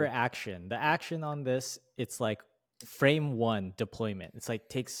A tier. For action. The action on this, it's like frame 1 deployment. It's like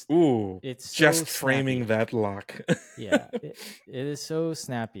it's just so framing that lock. Yeah, it is so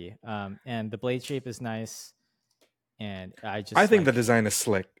snappy. And the blade shape is nice. And I think the design is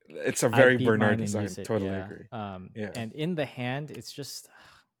slick. It's a very Bernard design. Totally agree. And in the hand, it's just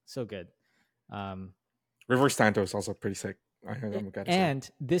so good. Reverse Tanto is also pretty sick.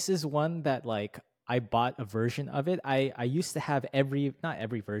 This is one that like I bought a version of it. I used to have not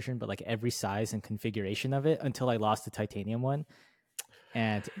every version, but like every size and configuration of it until I lost the titanium one.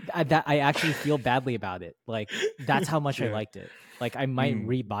 And I actually feel badly about it. Like that's how much I liked it. Like I might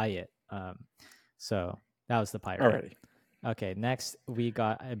rebuy it. So that was the Pirate. Alrighty. Okay, next we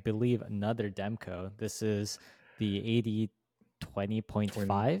got, I believe, another Demco. This is the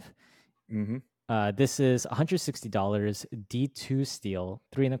 8020.5. This is $160, D2 steel,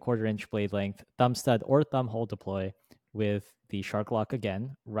 3.25-inch blade length, thumb stud or thumb hole deploy with the shark lock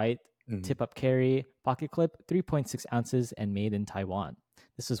again, right tip up carry, pocket clip, 3.6 ounces, and made in Taiwan.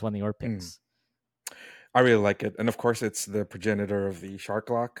 This is one of your picks. I really like it. And of course, it's the progenitor of the shark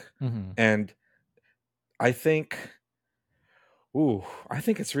lock. And I think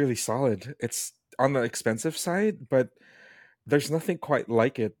it's really solid. It's on the expensive side, but there's nothing quite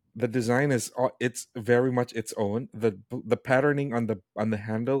like it. The design it's very much its own. The patterning on the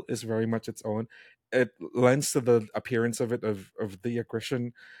handle is very much its own. It lends to the appearance of it of the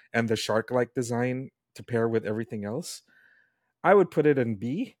aggression and the shark-like design to pair with everything else. I would put it in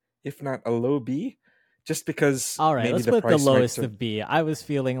B, if not a low B, just because. All right, let's put the lowest of B. I was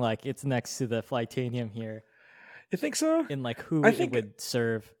feeling like it's next to the Flytanium here. You think so? In like who it would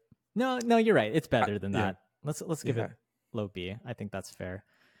serve. No, you're right. It's better than that. Let's give it low B. I think that's fair.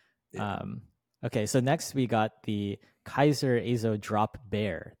 Yeah. Okay, so next we got the Kaiser Azo Drop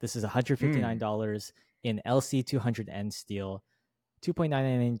Bear. This is $159 in LC200N steel,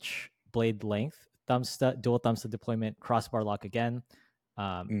 2.99-inch blade length, dual thumb stud deployment, crossbar lock again,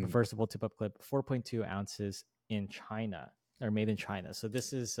 reversible tip-up clip, 4.2 ounces in China, or made in China. So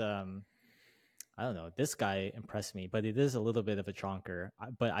this is, I don't know, this guy impressed me, but it is a little bit of a chonker.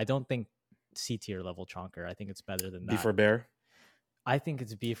 But I don't think C tier level chonker. I think it's better than that. B for bear? I think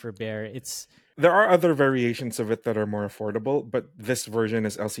it's B for bear. There are other variations of it that are more affordable, but this version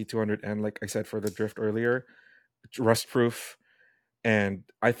is LC200N, like I said for the drift earlier, rust proof, and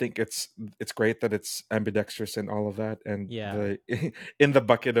I think it's great that it's ambidextrous and all of that, and in the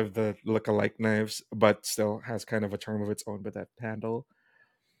bucket of the look-alike knives, but still has kind of a charm of its own with that handle.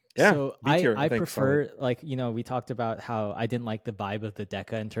 Yeah, so I prefer solid. Like we talked about how I didn't like the vibe of the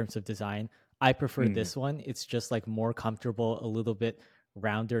Deca in terms of design. I prefer this one. It's just like more comfortable, a little bit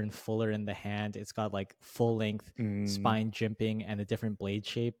rounder and fuller in the hand. It's got like full length spine jimping and a different blade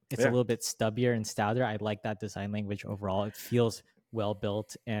shape. It's a little bit stubbier and stouter. I like that design language overall. It feels well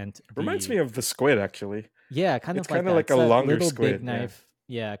built and reminds me of the squid actually. Yeah, it's kind of like a longer little squid. Big knife.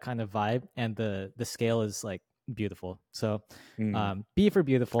 kind of vibe, and the scale is like beautiful. So Mm. B for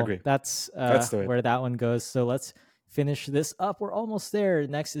beautiful. Agree. That's Let's do it. where that one goes. So let's finish this up. We're almost there.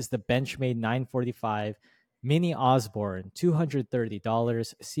 Next is the Benchmade 945 Mini Osborne,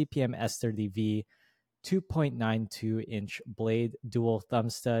 $230, CPM S30V, 2.92-inch blade, dual thumb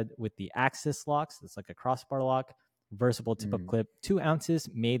stud with the axis locks. It's like a crossbar lock, versatile tip-up clip, 2 ounces,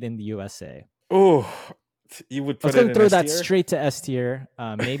 made in the USA. Oh, you would I was put it going to in throw S that tier? straight to S tier,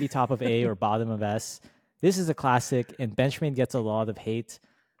 maybe top of A or bottom of S. This is a classic, and Benchmade gets a lot of hate,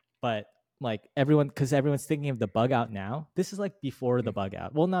 but like because everyone's thinking of the bug out now. This is like before the bug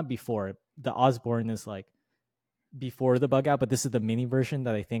out. Well, not before. The Osborne is like before the bug out, but this is the mini version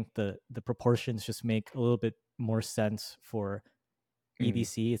that I think the proportions just make a little bit more sense for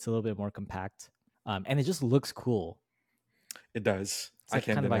EDC. It's a little bit more compact, and it just looks cool. It does. It's like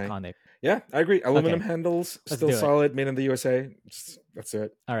kind of iconic. Yeah, I agree. Aluminum handles, still solid, made in the USA. That's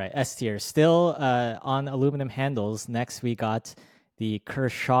it. All right, S tier. Still on aluminum handles. Next, we got the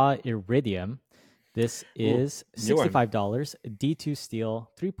Kershaw Iridium. This is $65. D2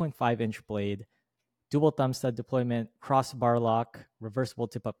 steel, 3.5-inch blade, dual thumb stud deployment, crossbar lock, reversible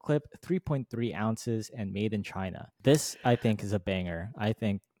tip-up clip, 3.3 ounces, and made in China. This, I think, is a banger.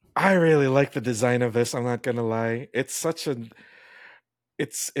 I really like the design of this. I'm not gonna lie. It's such a.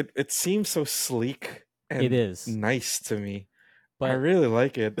 It seems so sleek and it is nice to me. But I really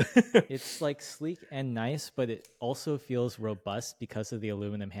like it. It's like sleek and nice, but it also feels robust because of the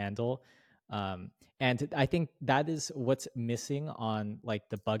aluminum handle. And I think that is what's missing on like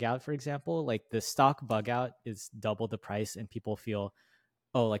the bug out, for example. Like the stock bug out is double the price, and people feel,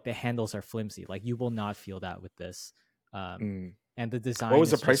 oh, like the handles are flimsy. Like you will not feel that with this. And the design. What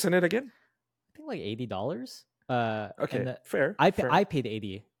was the price on it again? I think like $80. Okay, fair. I paid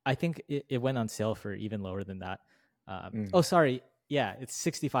 $80. I think it went on sale for even lower than that. Oh, sorry. Yeah, it's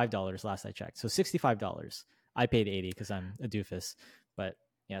 $65 last I checked. So $65. I paid $80 because I'm a doofus. But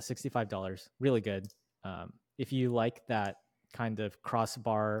yeah, $65. Really good. If you like that kind of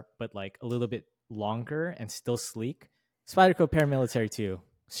crossbar, but like a little bit longer and still sleek, Spyderco Paramilitary 2.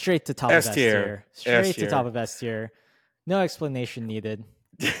 Straight to top of S tier. Straight to top of S tier. No explanation needed.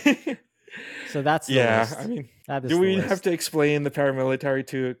 So that's the list. I mean, do we have to explain the Paramilitary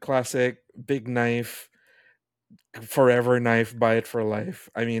 2 classic, big knife, forever knife, buy it for life?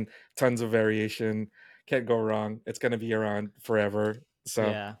 I mean, tons of variation, can't go wrong. It's going to be around forever.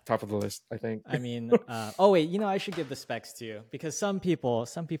 So top of the list, I think. I mean, oh wait, I should give the specs too, because some people,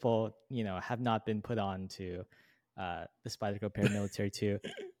 have not been put on to the Spyderco Paramilitary 2.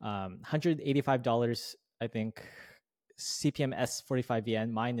 $185, I think. CPM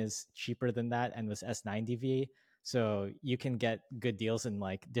S45VN. Mine is cheaper than that and was S90V. So you can get good deals in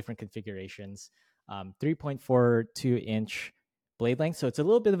like different configurations. 3.42-inch blade length. So it's a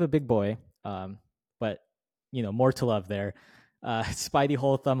little bit of a big boy, but more to love there. Spidey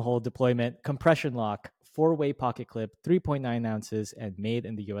hole, thumb hole deployment, compression lock, 4-way pocket clip, 3.9 ounces, and made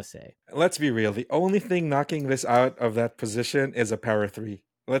in the USA. Let's be real. The only thing knocking this out of that position is a Para 3.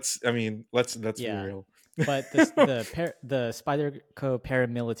 Let's be real. But the Spyderco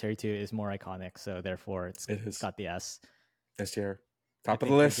Paramilitary 2 is more iconic, so therefore it's got the S. S tier. Top of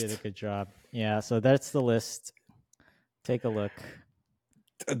the list. You did a good job. Yeah, so that's the list. Take a look.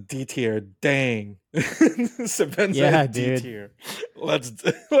 D tier. Dang. Sebenza D tier.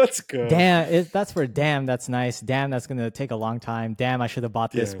 Let's go. Damn, that's for damn. That's nice. Damn, that's gonna take a long time. Damn, I should have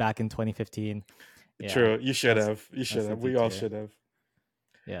bought this back in 2015. Yeah, true. You should have. We all should have.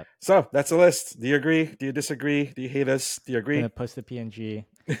 Yeah. So that's the list. Do you agree? Do you disagree? Do you hate us? Do you agree? I'm gonna post the PNG.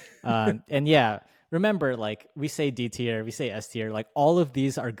 And yeah, remember, like we say D tier, we say S tier. Like all of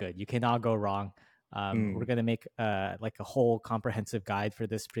these are good. You cannot go wrong. We're gonna make like a whole comprehensive guide for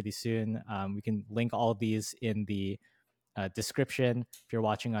this pretty soon. We can link all of these in the description if you're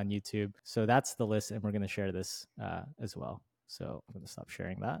watching on YouTube. So that's the list, and we're gonna share this as well. So I'm gonna stop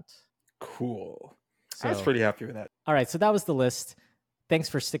sharing that. Cool. So, I was pretty happy with that. All right, so that was the list. Thanks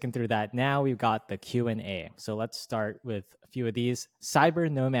for sticking through that. Now we've got the Q&A. So let's start with a few of these.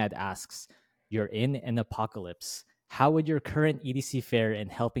 Cyber Nomad asks, you're in an apocalypse. How would your current EDC fare in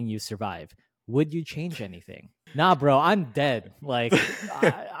helping you survive? Would you change anything? Nah, bro, I'm dead. Like,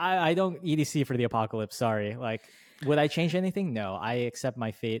 I don't EDC for the apocalypse. Sorry. Like, would I change anything? No, I accept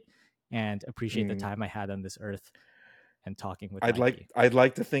my fate and appreciate the time I had on this earth and talking with Mikey. I'd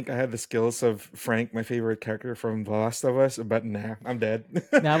like to think I had the skills of Frank, my favorite character from The Last of Us, but nah, I'm dead.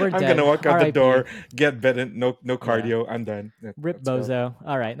 Now we're dead. I'm gonna walk out the door, get bedded, no cardio, I'm done. Yeah, Rip bozo.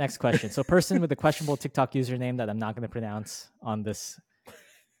 All right, next question. So person with a questionable TikTok username that I'm not gonna pronounce on this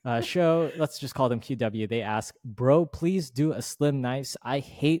Show, let's just call them QW. They ask, bro, please do a slim knives. I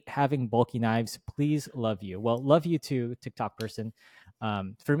hate having bulky knives. Please, love you. Well, love you too, TikTok person.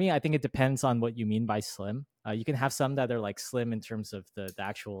 For me, I think it depends on what you mean by slim. You can have some that are like slim in terms of the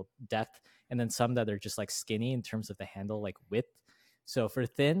actual depth, and then some that are just like skinny in terms of the handle, like width. So for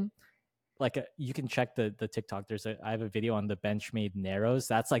thin, like you can check the TikTok. I have a video on the Benchmade Narrows.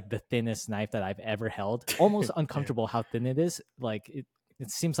 That's like the thinnest knife that I've ever held. Almost Yeah. uncomfortable how thin it is. Like it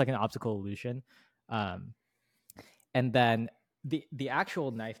seems like an optical illusion. Um, and then the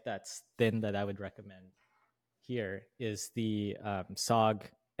actual knife that's thin that I would recommend here is the SOG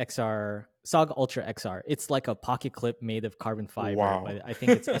Ultra XR. It's like a pocket clip made of carbon fiber, Wow. but I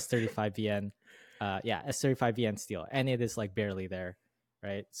think it's S35VN. S35VN steel, and it is like barely there,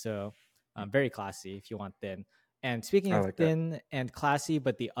 right? So very classy if you want thin. And speaking I of like that. thin and classy,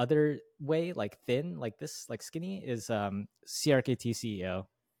 but the other way, like thin, like this, like skinny, is CRKT CEO.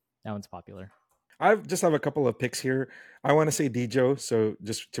 That one's popular. I just have a couple of picks here. I want to say Dijo, so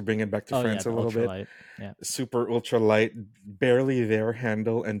just to bring it back to Oh yeah, France a the little bit. ultralight. Yeah. Super ultra light, barely there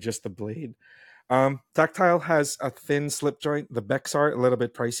handle, and just the blade. Tactile has a thin slip joint. The Becks are a little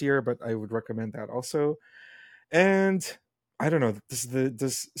bit pricier, but I would recommend that also. And I don't know, the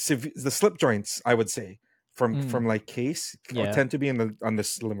slip joints, I would say, from like case Yeah. tend to be on the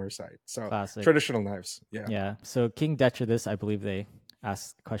slimmer side. So Classic. traditional knives, yeah. Yeah. So King Detcher, this I believe they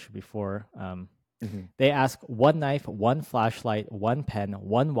asked the question before. Hmm. They ask one knife, one flashlight, one pen,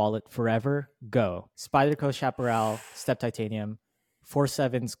 one wallet, forever, go. Spyderco Chaparral, Step Titanium,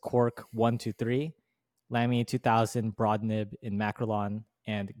 47's Cork 123, Lamy 2000 Broad Nib in Macrolon,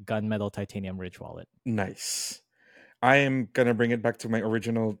 and Gunmetal Titanium Ridge wallet. Nice. I am gonna bring it back to my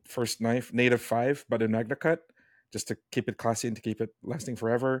original first knife, Native 5, but a Magna Cut, just to keep it classy and to keep it lasting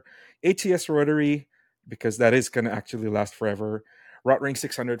forever. ATS Rotary, because that is gonna actually last forever. Rot Ring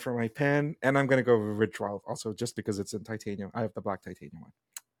 600 for my pen, and I'm gonna go with Ridge 12 also, just because it's in titanium. I have the black titanium one.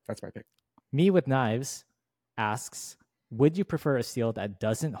 That's my pick. Me with Knives asks, would you prefer a steel that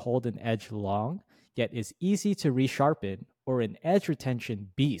doesn't hold an edge long, yet is easy to resharpen, or an edge retention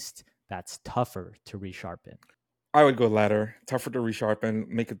beast that's tougher to resharpen? I would go latter, tougher to resharpen,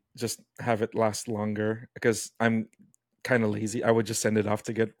 make it just have it last longer because I'm kind of lazy. I would just send it off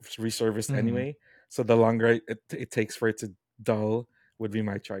to get reserviced Mm-hmm. anyway. So the longer it takes for it to dull would be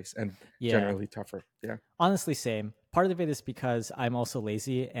my choice, and Yeah. generally tougher. Yeah. Honestly, same. Part of it is because I'm also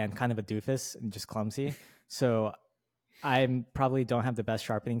lazy and kind of a doofus and just clumsy. So I probably don't have the best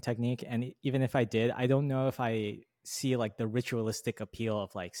sharpening technique. And even if I did, I don't know if I see like the ritualistic appeal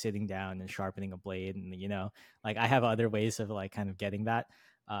of like sitting down and sharpening a blade. And, like I have other ways of like kind of getting that.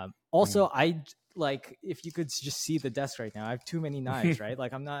 Also, like, if you could just see the desk right now, I have too many knives, right?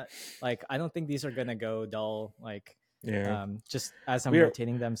 Like, I'm not like, I don't think these are going to go dull. Like, Yeah. just as I'm We are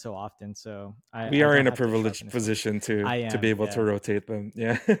rotating them so often. So we I are don't in a have to sharpen privileged as much. position I to be am. able to Yeah. rotate them.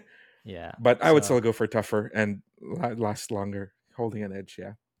 Yeah. Yeah. But I would So still go for tougher and last longer, holding an edge.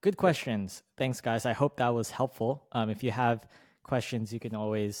 Yeah. good Yep. questions. Thanks, guys. I hope that was helpful. If you have questions, you can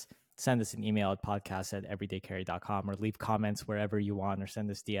always send us an email at podcast@everydaycarry.com or leave comments wherever you want or send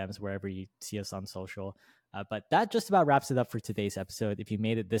us DMs wherever you see us on social. But that just about wraps it up for today's episode. If you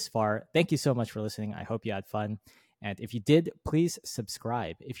made it this far, thank you so much for listening. I hope you had fun. And if you did, please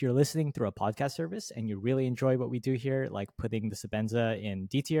subscribe. If you're listening through a podcast service and you really enjoy what we do here, like putting the Sabenza in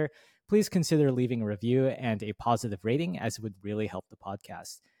D tier, please consider leaving a review and a positive rating, as it would really help the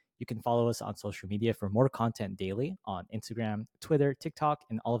podcast. You can follow us on social media for more content daily on Instagram, Twitter, TikTok,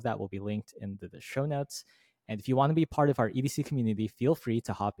 and all of that will be linked in the show notes. And if you want to be part of our EDC community, feel free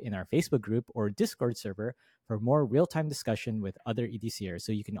to hop in our Facebook group or Discord server for more real time discussion with other EDCers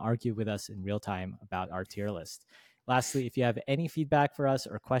so you can argue with us in real time about our tier list. Lastly, if you have any feedback for us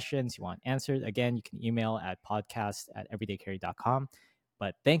or questions you want answered, again, you can email at podcast@everydaycarry.com.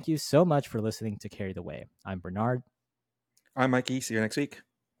 But thank you so much for listening to Carry the Way. I'm Bernard. I'm Mikey. See you next week.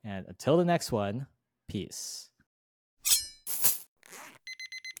 And until the next one, peace.